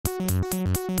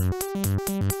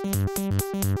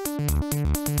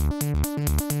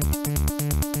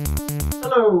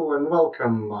Hello and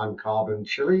welcome, I'm Carbon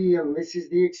Chili and this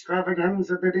is the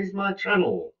extravaganza that is my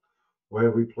channel, where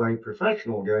we play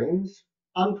professional games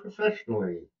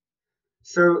unprofessionally.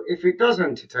 So if it does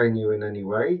entertain you in any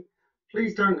way,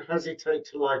 please don't hesitate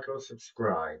to like or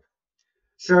subscribe.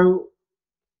 So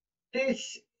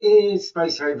this is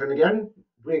Space Haven again.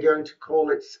 We're going to call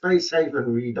it Space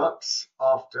Haven Redux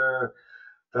after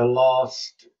the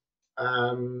last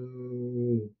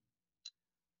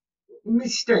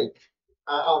mistake.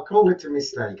 I'll call it a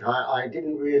mistake. I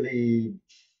didn't really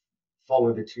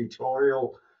follow the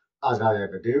tutorial as I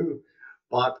ever do,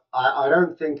 but I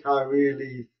don't think I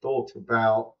really thought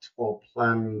about or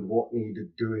planned what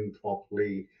needed doing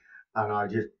properly, and I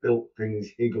just built things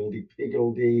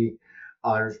higgledy-piggledy.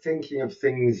 I was thinking of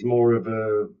things more of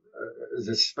as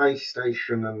a space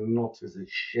station and not as a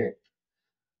ship.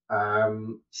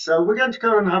 So we're going to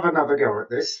go and have another go at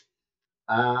this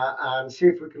and see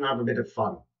if we can have a bit of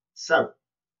fun. So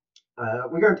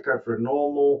we're going to go for a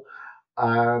normal.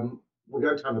 We're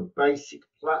going to have a basic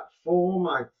platform,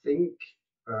 I think.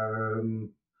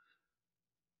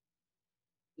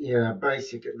 Yeah,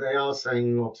 basic. They are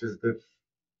saying not as the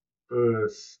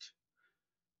first.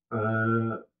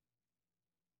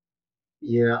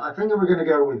 Yeah, I think we're going to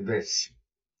go with this,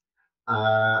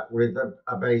 with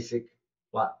a basic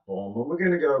platform. And we're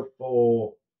going to go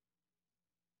for,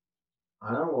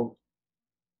 I don't know,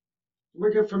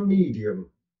 we go for medium.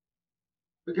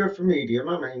 We go for medium.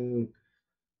 I mean,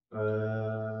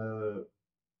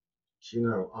 you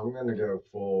know, I'm going to go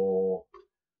for,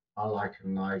 I like a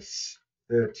nice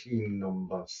 13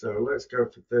 number. So let's go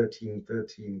for 13,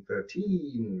 13,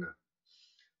 13.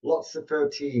 Lots of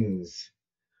 13s.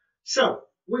 So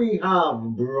we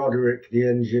have Broderick the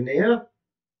engineer.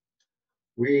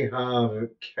 We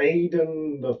have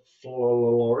Caden the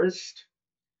florist.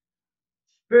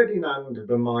 Ferdinand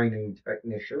the mining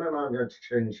technician. And I'm going to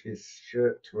change his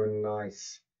shirt to a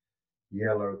nice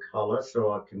yellow color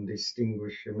so I can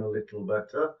distinguish him a little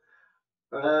better.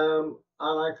 And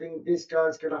I think this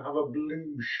guy's going to have a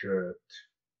blue shirt.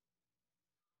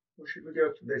 Or should we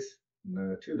go for this?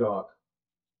 No, too dark.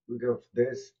 We go for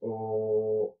this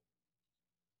or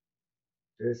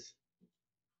this.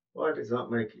 Why does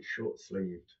that make it short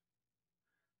sleeved?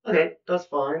 Okay, that's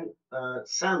fine.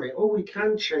 Sammy. Oh, we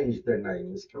can change their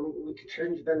names. We can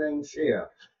change their names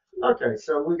here. Okay,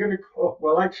 so we're going to call.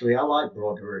 Well, actually, I like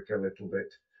Broderick a little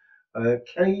bit.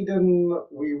 Caden,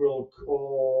 we will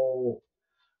call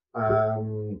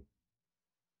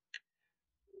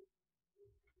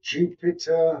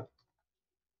Jupiter.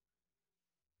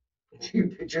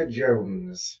 Jupiter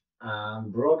Jones.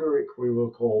 And Broderick, we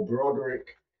will call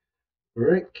Broderick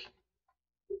Brick.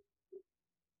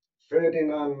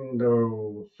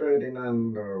 Ferdinando,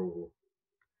 Ferdinando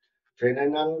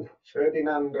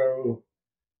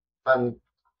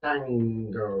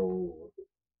Fantango,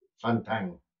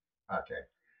 Fantang. Okay.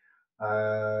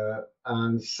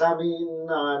 And Sammy,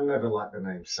 no, I never liked the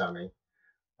name Sammy.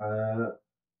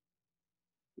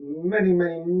 Many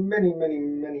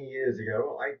years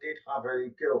ago, I did have a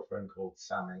girlfriend called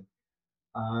Sammy,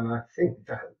 and I think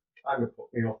that kind of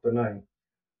put me off the name.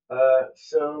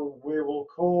 So we will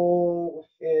call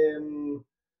him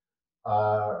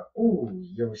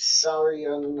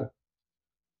Yosarian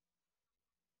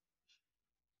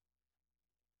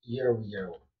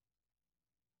Yo-Yo.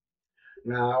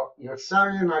 Now,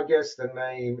 Yosarian, I guess the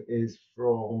name is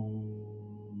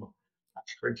from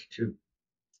Catch 22.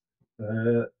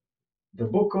 The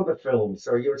book or the film.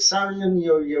 So Yosarian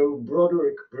Yo-Yo,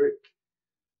 Broderick Brick.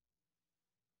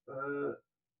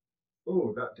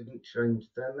 Oh, that didn't change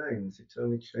their names. It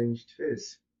only changed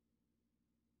his.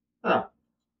 Ah,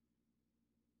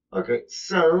 okay.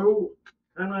 So,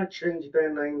 can I change their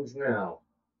names now?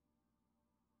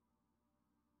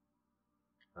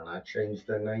 Can I change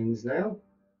their names now?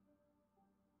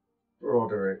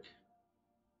 Broderick.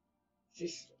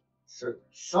 So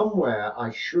somewhere I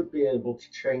should be able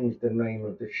to change the name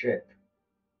of the ship.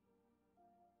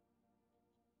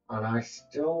 And I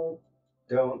still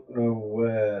don't know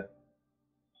where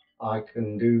I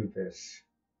can do this.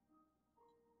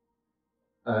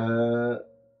 Now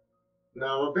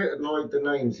I'm a bit annoyed the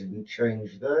names didn't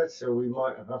change there, so we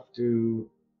might have to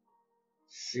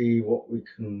see what we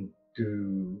can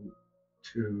do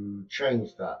to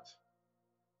change that.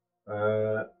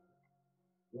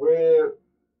 We're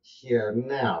here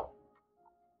now.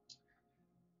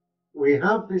 We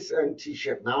have this empty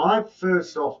ship. Now I've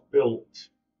first off built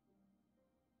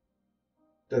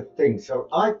the thing. So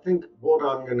I think what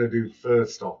I'm going to do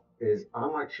first off is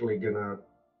I'm actually going to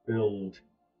build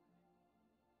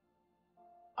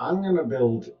I'm going to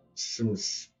build some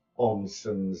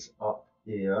sponsons up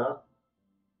here.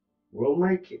 We'll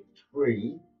make it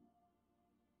three.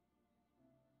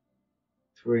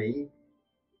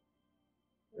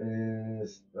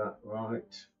 Is that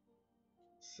right?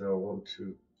 So 1,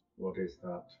 2, what is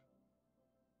that?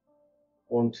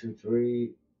 1, 2,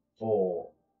 3, 4.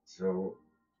 So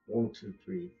 1, 2,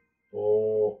 3,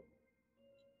 4.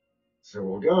 So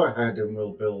we'll go ahead and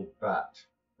we'll build that.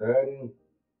 Then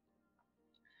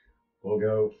we'll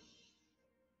go,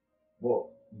 what?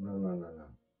 No.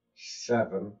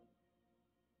 7.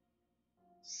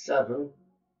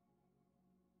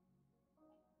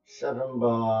 7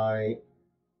 by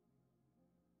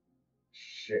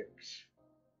 6.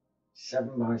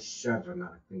 7 by 7,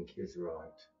 I think is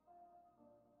right.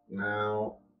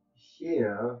 Now,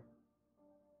 here,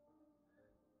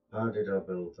 how did I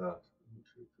build that? 1,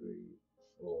 2, 3,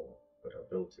 4. But I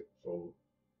built it from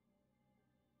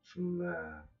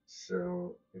there.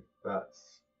 So if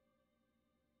that's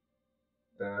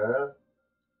there,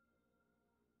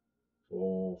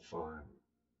 4, 5.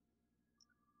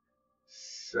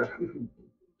 7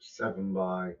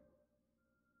 by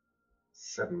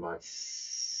 7 by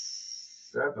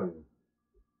 7.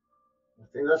 I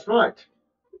think that's right.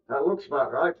 That looks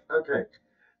about right. Okay.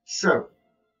 So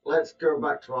let's go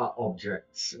back to our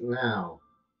objects now.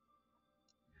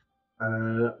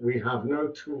 We have no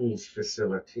tools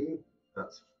facility.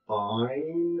 That's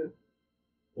fine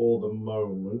for the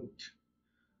moment.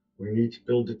 We need to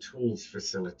build a tools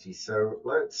facility. So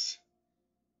let's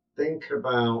think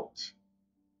about,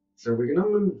 so we're going to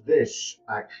move this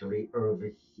actually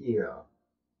over here.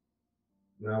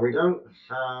 Now we don't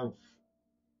have,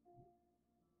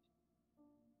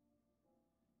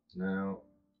 now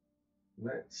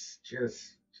let's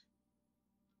just,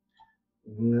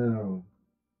 no,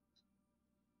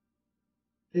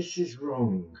 this is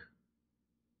wrong.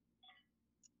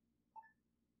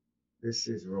 This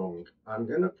is wrong. I'm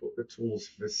going to put the tools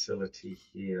facility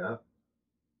here.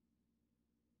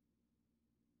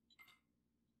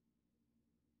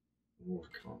 Oh, I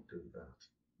can't do that.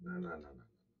 No.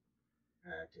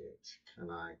 Edit. Can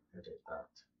I edit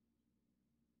that?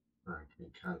 I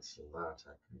can cancel that.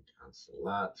 I can cancel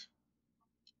that.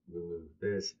 Remove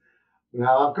this.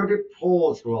 Now I've got it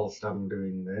paused whilst I'm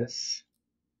doing this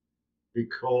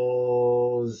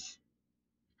because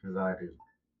I do.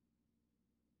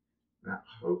 Now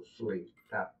hopefully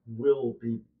that will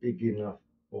be big enough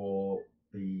for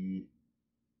the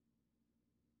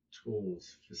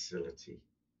tools facility.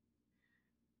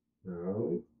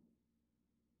 No.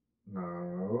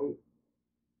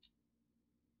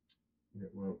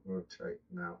 It won't rotate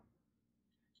now.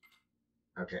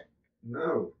 Okay.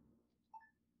 No.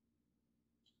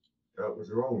 That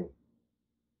was wrong.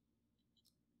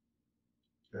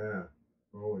 There.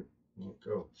 Oh, it won't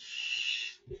go.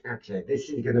 Okay, this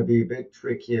is going to be a bit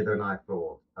trickier than I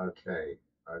thought. Okay.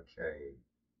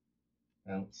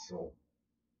 Cancel.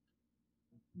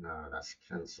 No, that's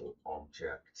cancel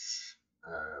objects.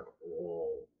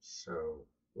 All. So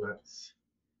let's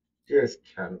just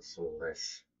cancel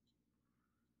this.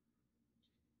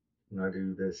 And I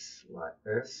do this like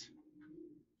this.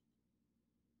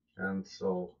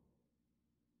 Cancel.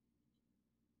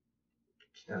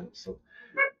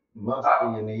 Must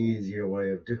be an easier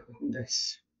way of doing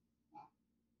this.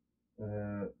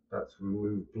 Let's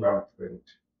remove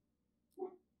blueprint.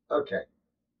 Okay.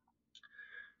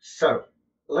 So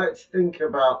let's think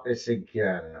about this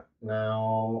again.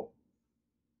 Now,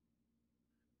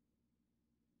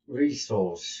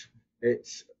 resource.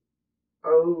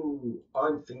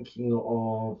 I'm thinking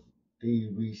of the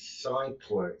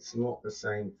recycler. It's not the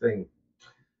same thing.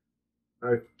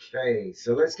 Okay,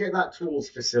 so let's get that tools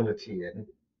facility in.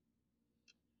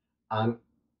 And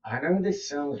I know this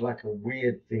sounds like a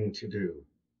weird thing to do,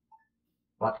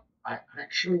 but I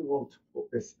actually want to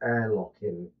put this airlock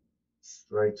in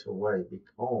straight away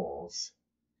because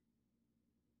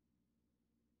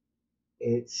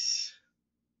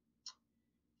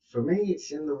for me,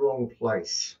 it's in the wrong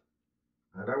place.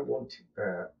 I don't want it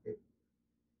there.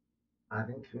 I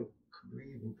think, could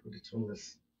we even put it on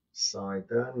this side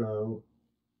there? No.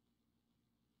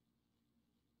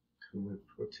 Can we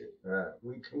put it there?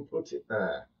 We can put it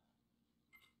there.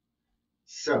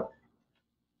 So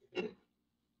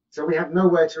we have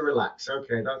nowhere to relax.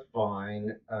 Okay, that's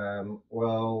fine.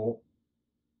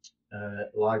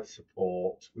 Life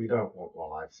support. We don't want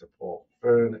life support.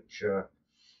 Furniture.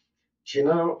 Do you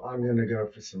know, I'm going to go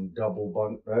for some double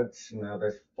bunk beds. Now,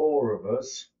 there's 4 of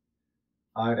us.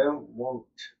 I don't want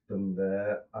them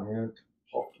there. I'm going to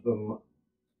pop them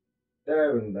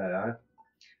there and there.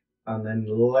 And then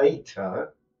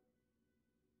later,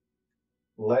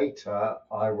 later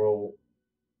I will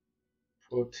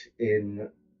put in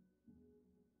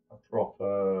a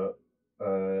proper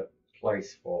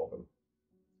place for them.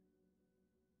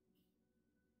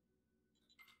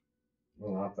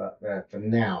 We'll have that there for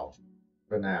now.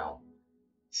 For now.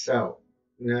 So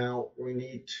now we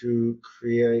need to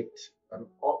create an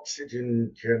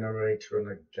oxygen generator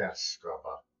and a gas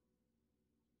scrubber.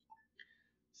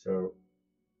 So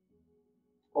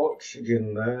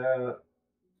oxygen there,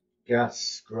 gas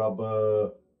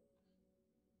scrubber.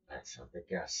 Let's have the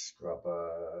gas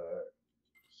scrubber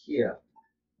here.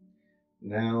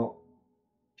 Now,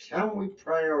 can we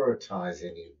prioritize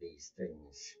any of these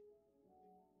things?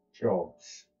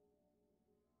 Jobs.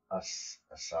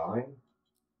 Assign.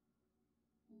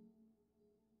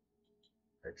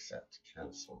 Accept.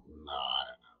 Cancel. No, I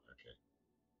don't know. Okay.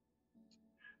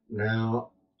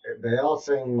 Now, they are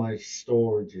saying my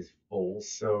storage is full,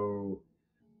 so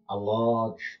a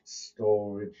large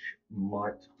storage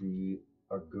might be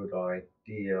a good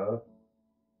idea.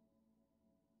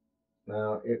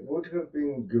 Now, it would have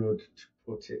been good to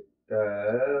put it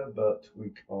there, but we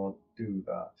can't do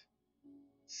that.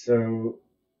 So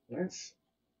let's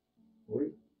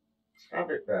have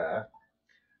it there.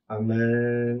 And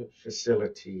then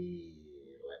facility,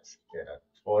 let's get a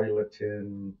toilet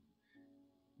in.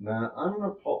 Now, I'm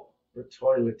going to pop the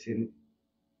toilet in.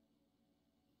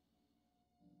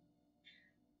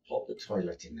 Pop the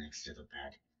toilet in next to the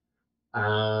bed.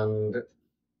 And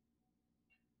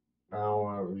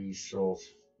our resource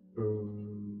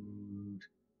food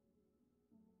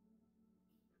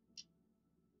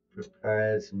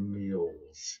prepares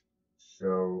meals.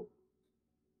 So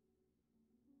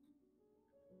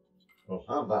we'll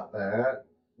have that there.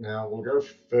 Now we'll go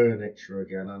furniture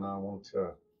again, and I want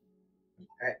an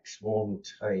X1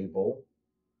 table.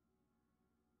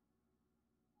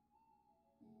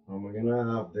 And we're going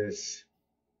to have this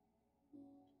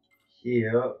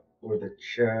here with a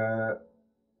chair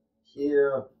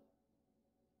here,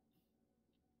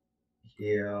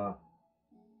 here,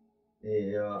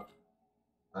 here,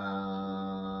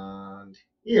 and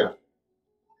here.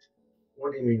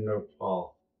 What do you mean no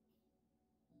path?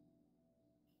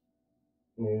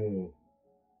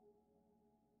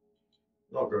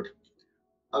 Not good.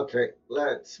 Okay,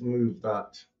 let's move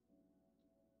that.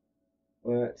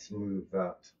 Let's move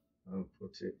that and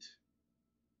put it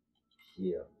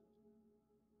here.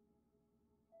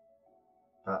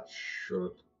 That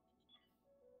should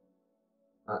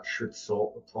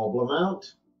sort the problem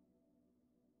out.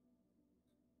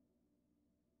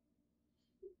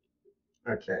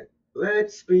 Okay,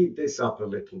 let's speed this up a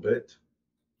little bit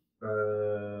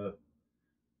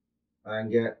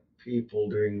and get people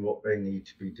doing what they need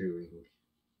to be doing.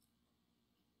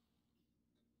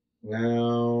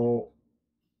 Now,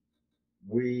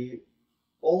 we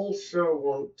also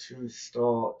want to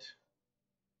start.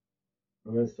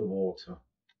 Where's the water?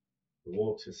 The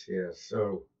water's here.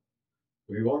 So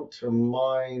we want to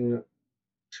mine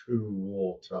 2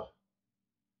 water.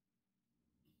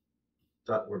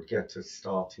 That would get us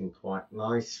starting quite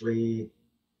nicely.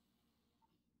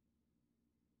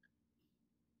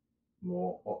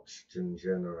 More oxygen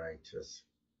generators.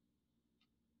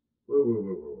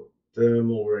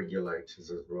 Thermal regulators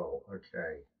as well.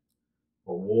 Okay.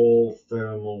 A wall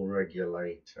thermal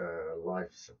regulator,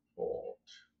 life support.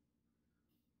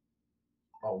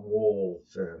 A wall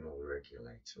thermal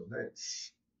regulator.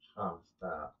 Let's have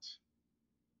that.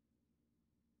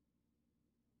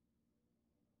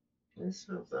 Let's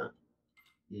have that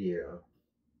here.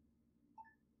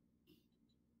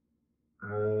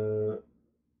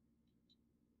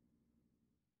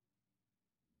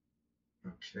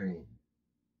 Okay.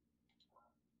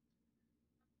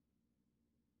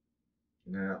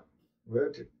 Now,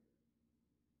 where did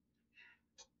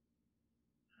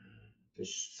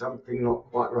there's something not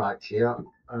quite right here.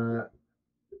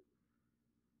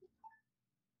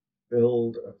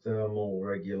 Build a thermal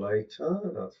regulator,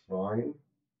 that's fine.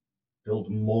 Build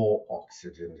more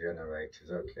oxygen generators.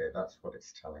 Okay, that's what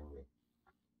it's telling me.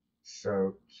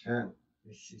 So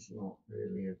this is not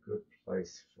really a good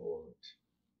place for it.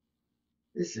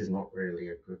 This is not really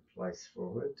a good place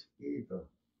for it either.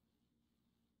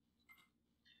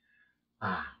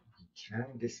 We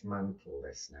can dismantle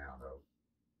this now though.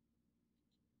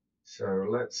 So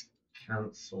let's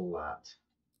cancel that.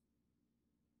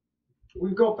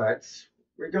 We've got beds.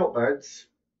 We got beds.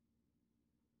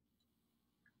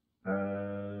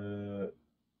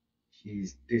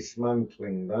 He's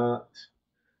dismantling that.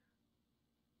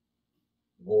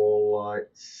 Wall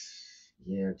lights.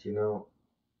 Yeah, do you know?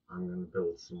 I'm going to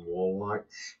build some wall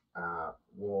lights.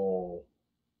 Wall.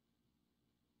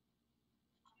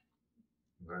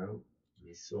 No,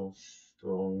 resource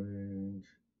storage,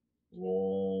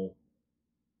 wall,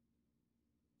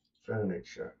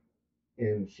 furniture,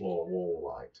 in-floor wall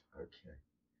light. Okay.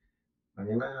 I'm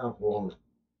going to have one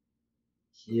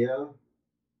here,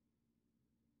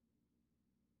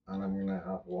 and I'm going to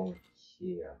have one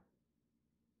here.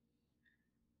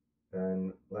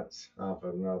 Then let's have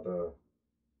another.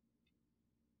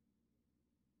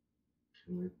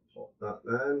 Can we pop that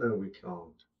there? No, we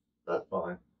can't. That's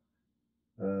fine.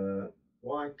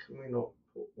 Why can we not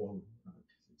put one?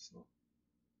 Because it's not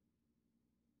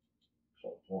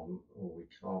pop one. Oh, we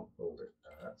can't build it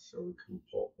there. So we can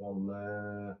put one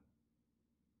there.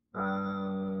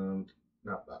 And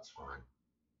no, that's fine.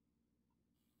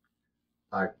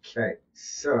 Okay,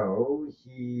 so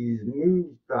he's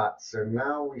moved that. So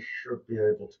now we should be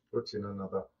able to put in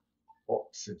another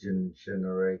oxygen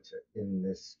generator in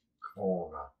this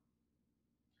corner,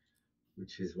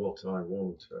 which is what I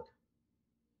wanted.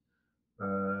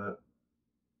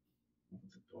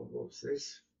 What's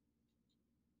this?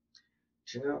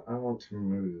 Do you know, I want to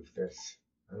move this.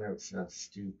 I know it sounds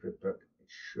stupid, but it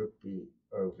should be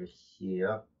over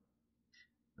here.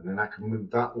 And then I can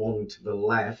move that one to the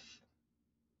left.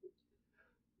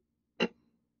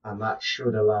 And that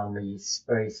should allow me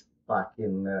space back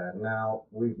in there. Now,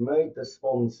 we've made the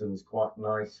sponsons quite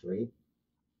nicely.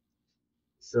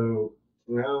 So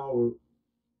now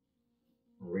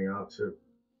we are to,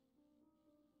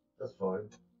 that's fine.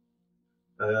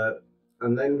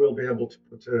 And then we'll be able to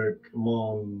put a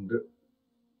command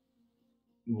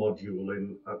module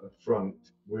in at the front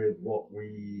with what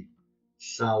we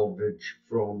salvage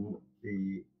from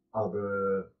the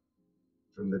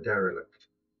derelict.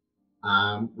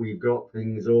 We've got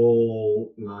things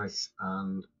all nice,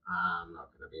 and I'm not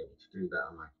going to be able to do that,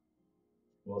 am I?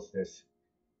 What's this?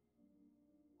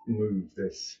 Move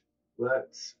this.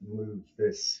 Let's move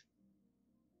this.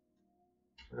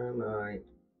 Can I?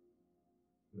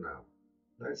 No.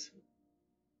 Let's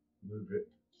move it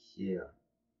here.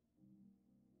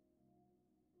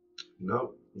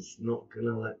 No, it's not going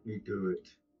to let me do it.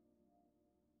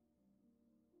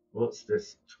 What's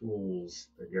this? Tools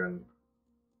again.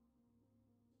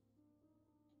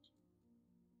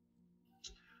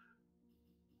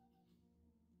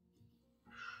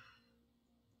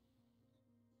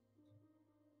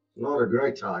 Not a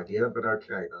great idea, but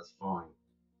okay, that's fine.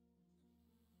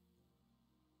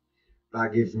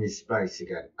 That gives me space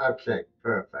again. Okay,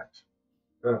 perfect.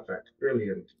 Perfect,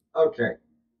 brilliant. Okay,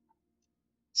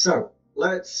 so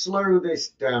let's slow this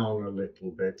down a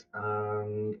little bit,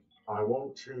 and I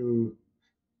want to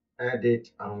edit.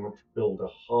 I want to build a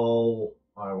hull.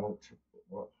 I want to,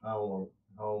 what, how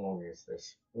long is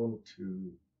this? 1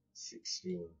 to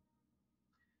 16.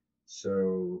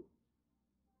 So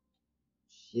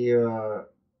here,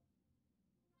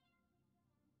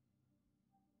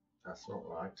 that's not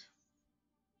right.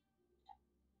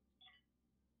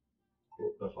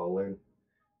 Put the hull in.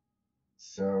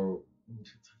 So 1, 2,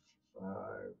 3,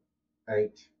 4, 5,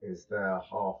 8 is there,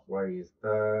 halfway is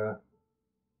there,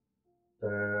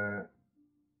 there.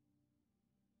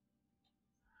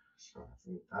 So I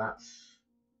think that's,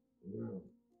 no,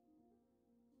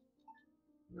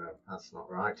 that's not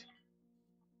right.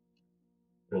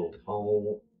 Build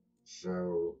hole,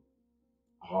 so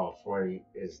halfway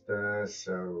is there,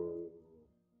 so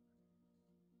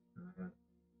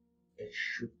it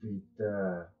should be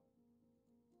there.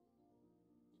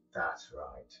 That's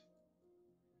right.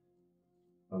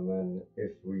 And then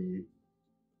if we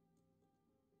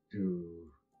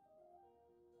do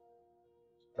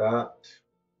that,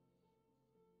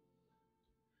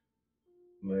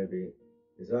 maybe,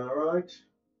 is that right?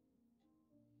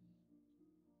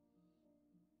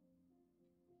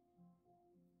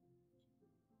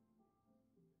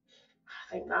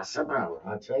 I think that's about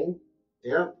right, eh?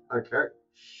 Yeah, okay.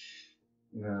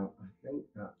 Now, I think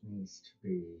that needs to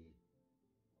be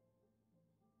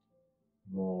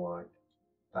more like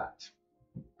that.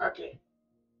 Okay.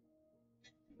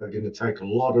 They're going to take a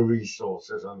lot of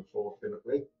resources,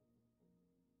 unfortunately.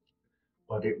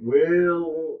 But it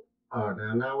will. Oh,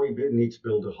 now we need to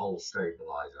build a hull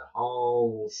stabilizer.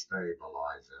 Hull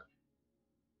stabilizer.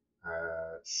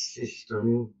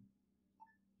 System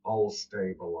hull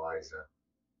stabilizer.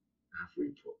 If we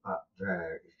put that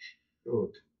there, it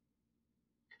should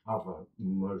cover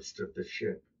most of the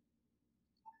ship.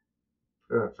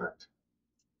 Perfect.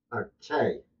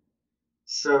 Okay.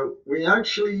 So we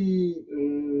actually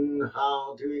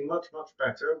are doing much, much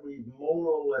better. We've more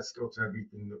or less got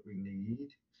everything that we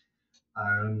need.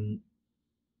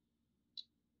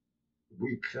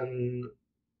 We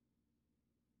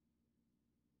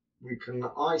can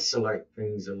isolate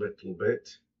things a little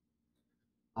bit.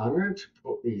 I'm going to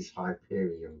put these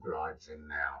Hyperion drives in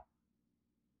now,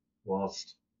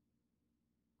 whilst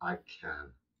I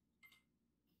can.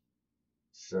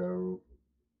 So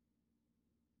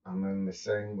I'm in the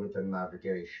same with the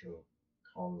navigation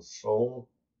console.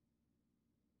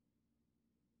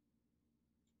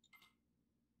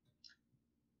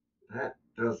 That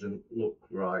doesn't look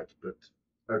right, but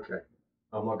okay.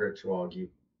 I'm not going to argue.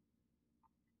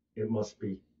 It must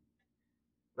be.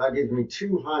 That gives me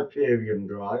two Hyperion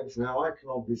drives. Now I can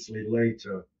obviously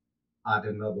later add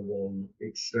another one,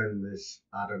 extend this,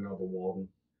 add another one.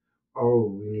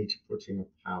 Oh, we need to put in a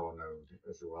power node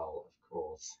as well, of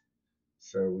course.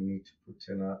 So we need to put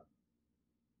in a,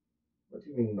 what do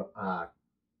you mean not add?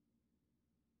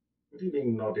 What do you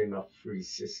mean not enough free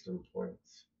system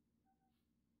points?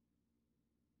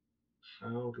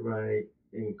 How do I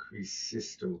increase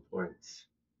system points?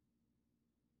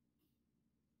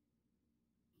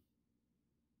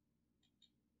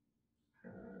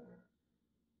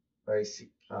 Basic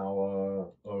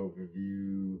power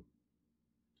overview.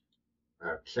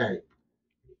 Okay.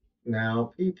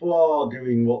 Now people are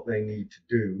doing what they need to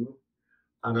do,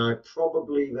 and I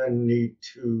probably then need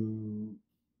to.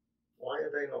 Why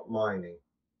are they not mining?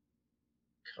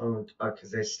 Current,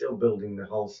 because they're still building the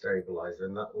hull stabilizer,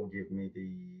 and that will give me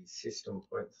the system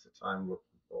points that I'm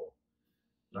looking for.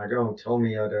 Now go and tell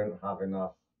me I don't have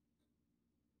enough.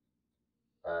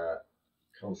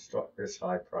 Construct this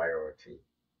high priority,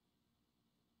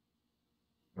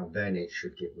 and then it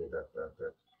should give me the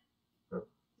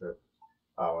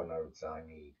power nodes I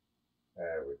need.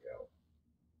 There we go.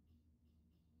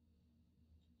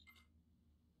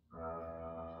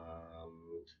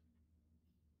 And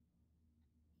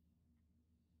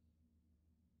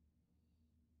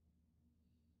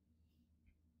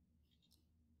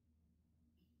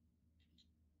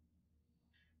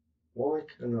why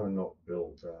can I not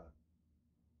build that?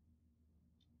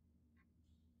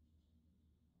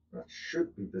 That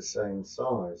should be the same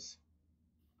size.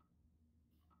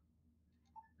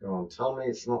 Go on, tell me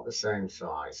it's not the same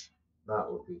size.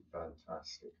 That would be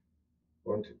fantastic.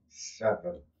 1,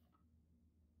 7,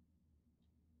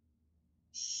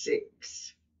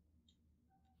 6.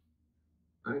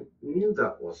 I knew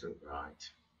that wasn't right.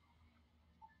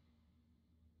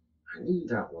 I knew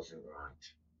that wasn't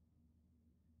right.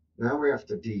 Now we have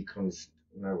to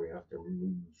now we have to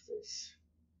remove this.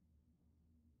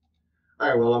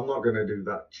 Oh, well, I'm not going to do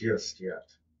that just yet.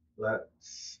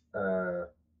 Let's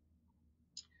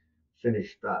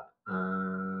finish that.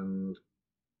 And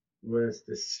where's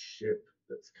this ship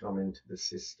that's come into the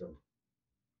system?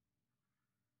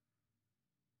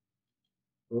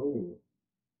 Oh,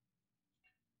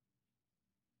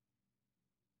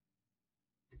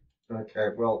 okay.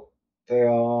 Well,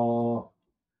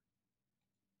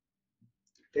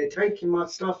 they're taking my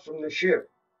stuff from the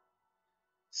ship.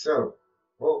 So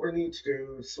what we need to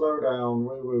do, slow down.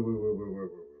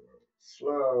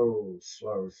 Slow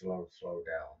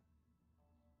down.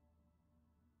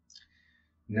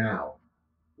 Now,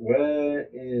 where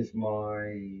is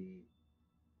my,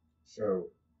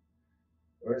 so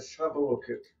let's have a look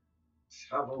at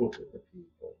the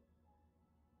people.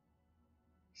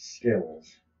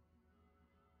 Skills.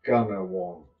 Gunner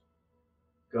 1,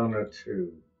 Gunner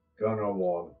 2, Gunner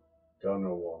 1,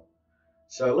 Gunner 1.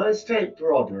 So let's take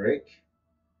Broderick.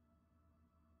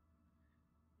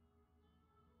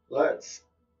 Let's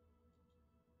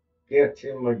get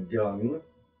him a gun.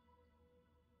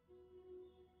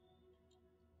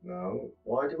 No,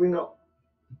 why do we not?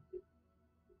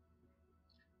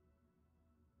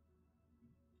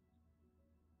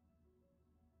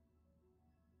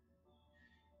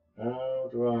 How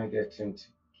do I get him to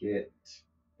get?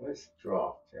 Let's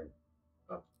draft him.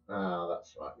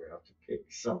 That's right, we have to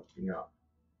pick something up.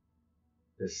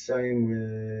 The same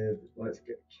with, let's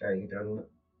get Caden.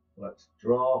 Let's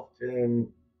draft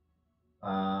him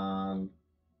and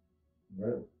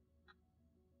no,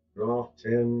 draft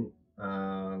him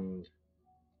and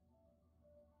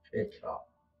pick up.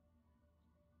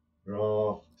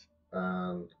 Draft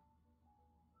and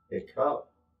pick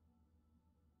up.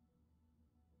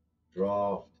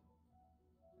 Draft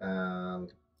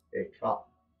and pick up.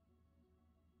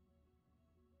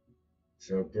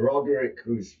 So Broderick,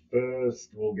 who's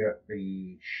first, will get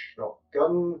the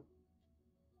shotgun.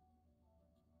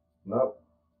 Nope.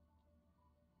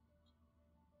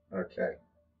 Okay.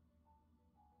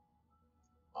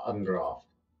 Undraft.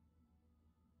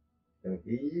 Can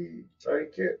he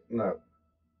take it? No.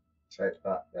 Take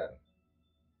that then.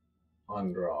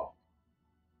 Undraft.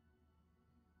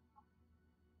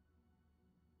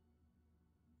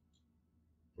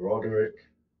 Broderick,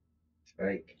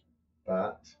 take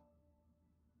that.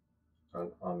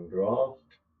 and undraft.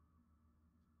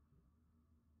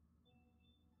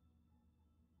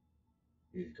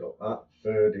 He's got that.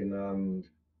 Ferdinand.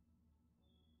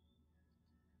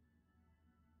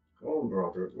 Come on,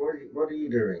 Broderick. What are you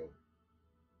doing?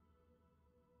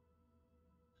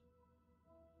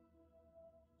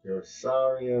 You're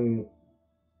Sarian,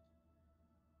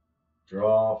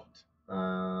 draft,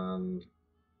 and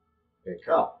pick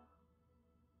up.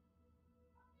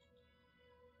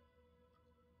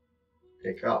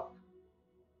 Pick up.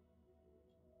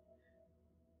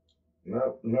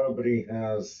 No, nobody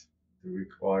has the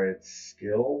required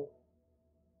skill.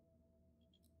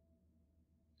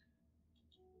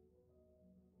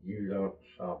 You don't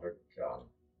have a gun.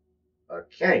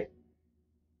 Okay.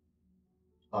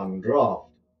 Undraft.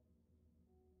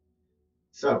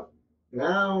 So,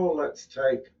 now let's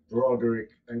take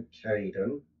Broderick and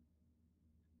Caden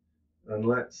and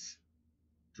let's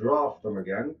draft them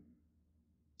again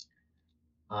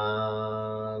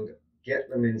and get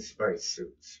them in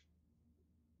spacesuits.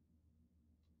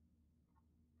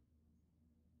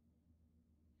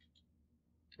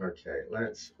 Okay,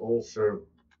 let's also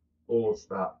pause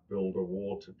that, build a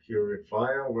water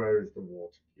purifier. Where is the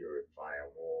water purifier?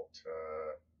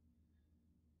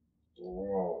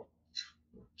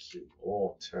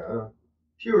 Water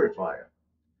purifier.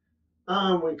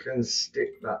 And we can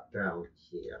stick that down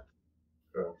here.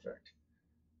 Perfect.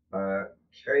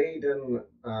 Caden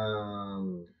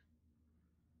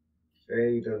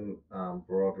and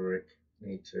Broderick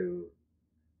need to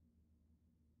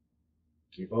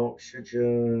give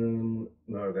oxygen.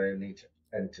 No, they need to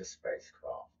enter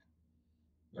spacecraft.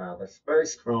 Now the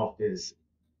spacecraft is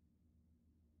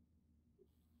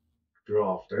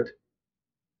drafted,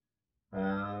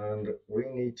 and we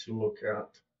need to look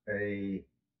at and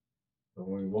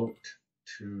we want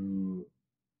to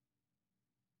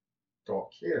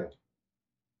dock here.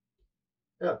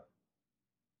 Yeah.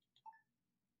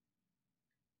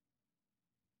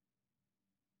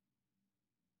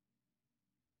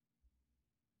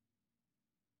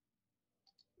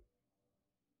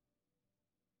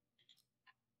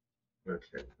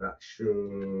 Okay, that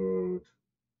should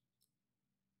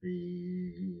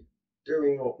be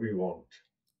doing what we want.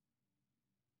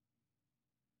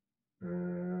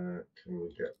 Can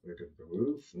we get rid of the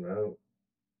roof? No.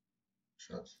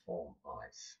 Transform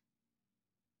ice.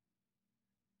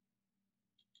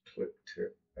 Click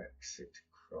to exit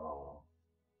craft.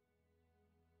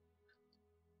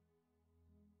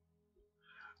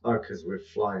 Oh, because we're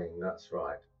flying, that's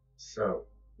right. So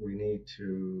we need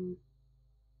to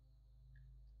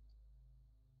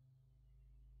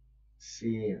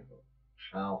see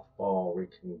how far we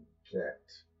can get.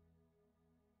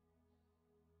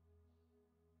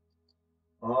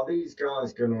 Are these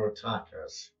guys going to attack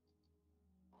us?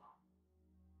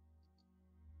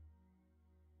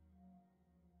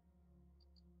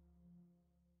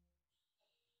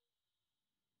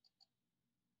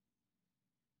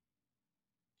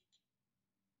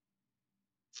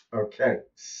 Okay,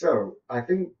 so I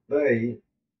think we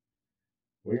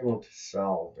want to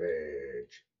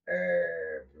salvage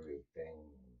everything.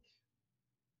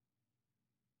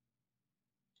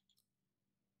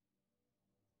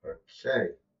 Okay.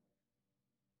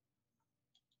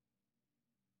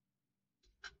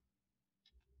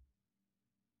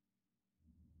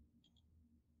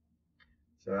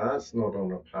 So that's not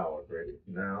on a power grid.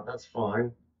 Now that's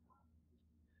fine.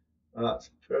 That's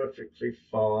perfectly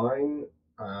fine.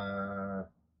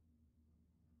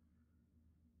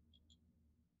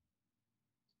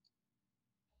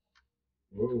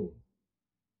 Ooh,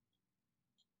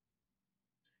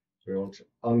 we want to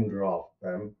undraft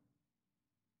them.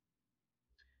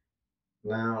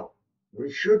 Now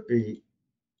we should be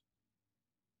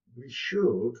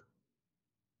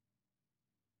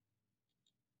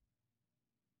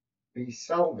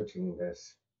salvaging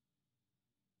this.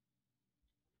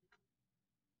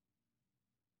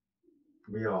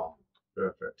 We are.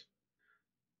 Perfect.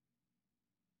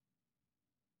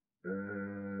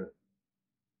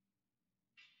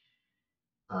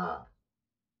 Ah,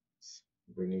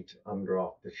 we need to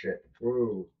undraft the ship.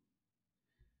 Woo.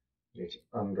 We need to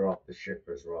undraft the ship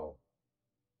as well.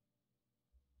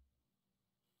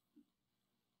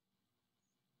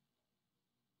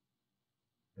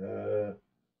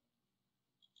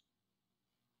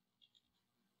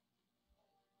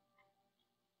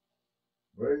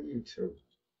 Where are you two?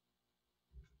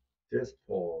 Just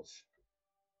pause.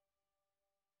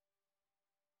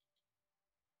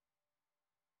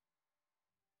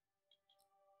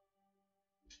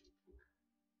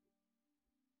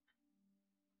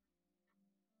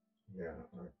 Yeah,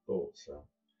 I thought so.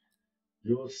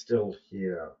 You're still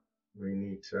here. We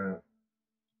need to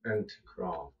Enter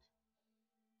craft.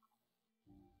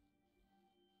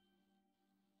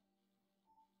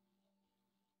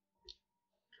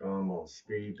 Come on,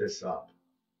 speed this up.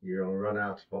 You'll run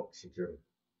out of oxygen.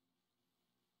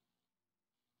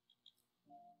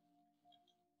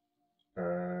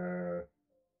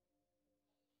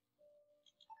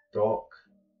 Dock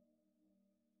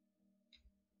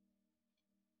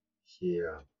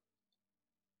here.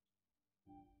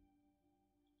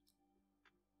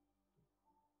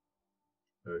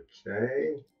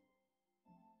 Okay.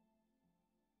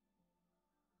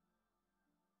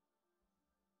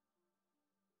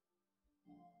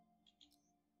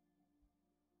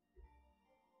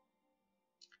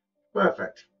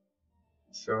 Perfect.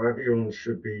 So everyone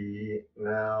should be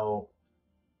now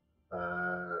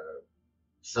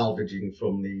salvaging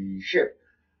from the ship.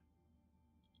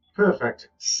 Perfect.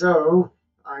 So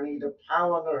I need a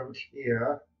power node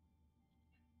here.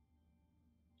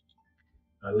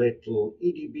 A little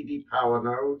itty bitty power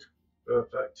node.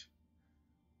 Perfect.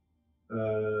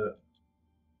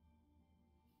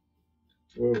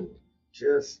 Whoa,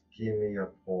 just give me a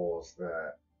pause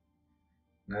there.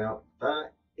 Now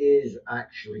that is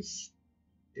actually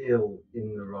still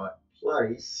in the right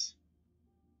place.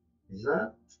 Is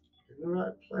that in the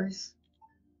right place?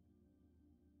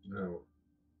 No.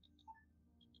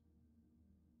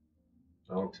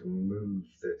 I want to move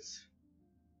this.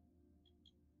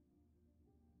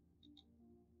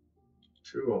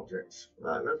 Two objects.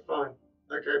 Right, that's fine.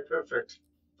 Okay, perfect.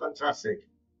 Fantastic.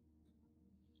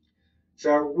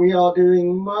 So we are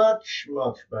doing much,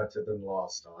 much better than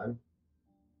last time.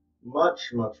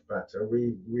 Much, much better.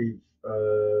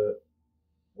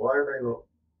 Why are they not?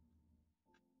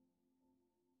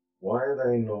 Why are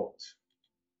they not?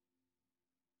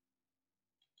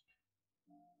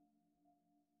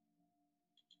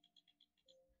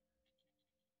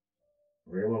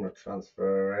 We want to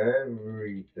transfer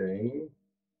everything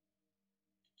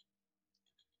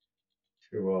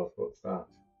to us. What's that?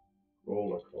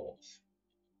 Roller quartz.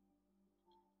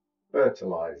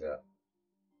 Fertilizer.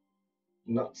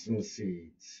 Nuts and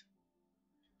seeds.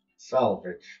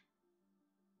 Salvage.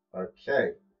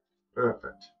 Okay,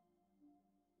 perfect.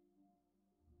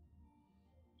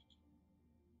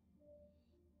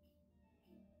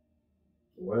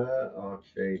 Where are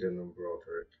Caden and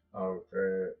Broderick? Oh,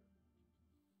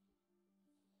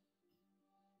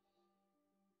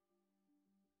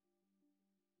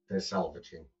 they're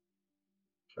salvaging.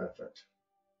 Perfect.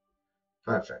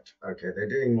 Perfect. Okay, they're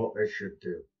doing what they should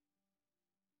do.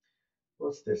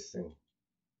 What's this thing?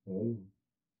 Ooh.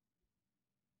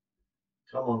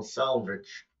 Come on,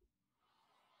 salvage.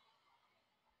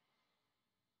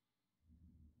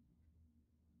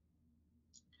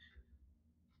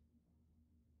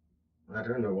 I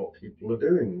don't know what people are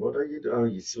doing. What are you doing? Oh,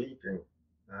 you're sleeping.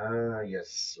 Ah, you're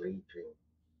sleeping.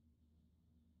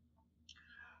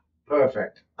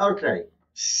 Perfect. Okay,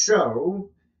 so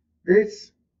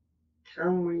this,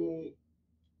 can we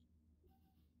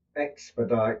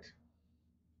expedite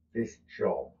this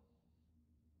job?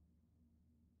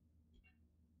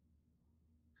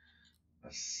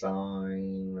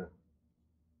 Assign,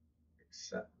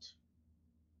 accept.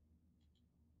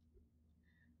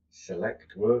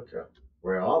 Select worker.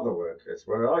 Where are the workers?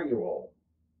 Where are you all?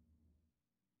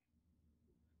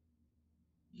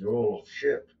 You're all off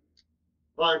ship.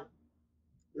 Fine.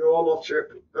 You're all off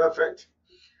ship. Perfect.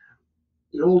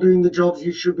 You're all doing the jobs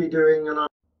you should be doing, and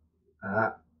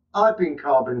I've been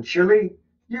Carbon Chili,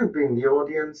 you've been the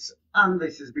audience, and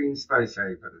this has been Space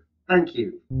Haven. Thank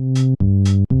you.